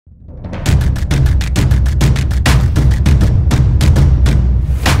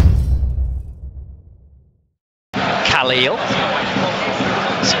Khalil.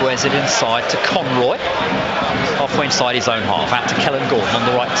 Squares it inside to Conroy. Halfway inside his own half. Out to Kellen Gordon on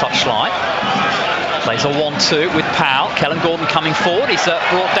the right touchline. Plays a 1-2 with Powell. Kellen Gordon coming forward. He's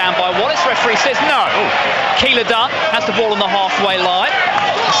brought down by Wallace. Referee says no. Keeler Dunn has the ball on the halfway line.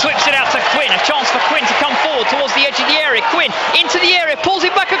 Swips it out to Quinn. A chance for Quinn to come forward towards the edge of the area. Quinn into the area. Pulls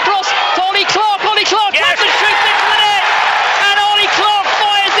it back across to Ollie Clarke. Ollie Clarke tries to shoot into the net. And Ollie Clarke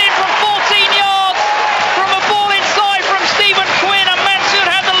fires in from 14 yards from a ball inside from Stephen Quinn. And Mansfield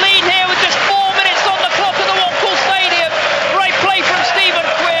have the lead here with just 4 minutes on the clock at the Watford Stadium. Great play from Stephen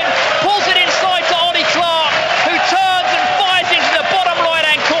Quinn. Pulls it inside to Ollie Clarke, who turns and fires into the bottom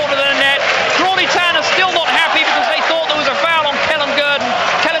right-hand corner of the net. Crawley Town are still not happy because they thought there was a foul on Kellen Gordon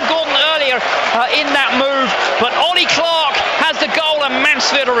earlier in that move. But Ollie Clarke has the goal and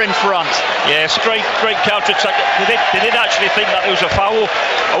Mansfield are in front. Yes, great counter-attack. They did actually think that there was a foul.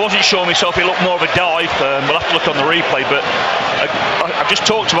 I wasn't sure myself, it looked more of a dive. We'll have to look on the replay, but I've just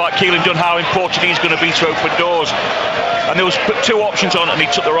talked about Keelan Dunn, how important he's going to be to open doors. And there was two options on it, and he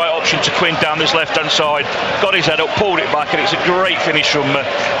took the right option to Quinn down this left-hand side, got his head up, pulled it back, and it's a great finish from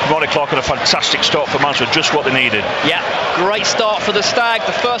Ollie Clarke and a fantastic start for Mansfield, just what they needed. Yeah, great start for the Stag,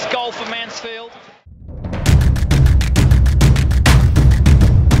 the first goal for Mansfield.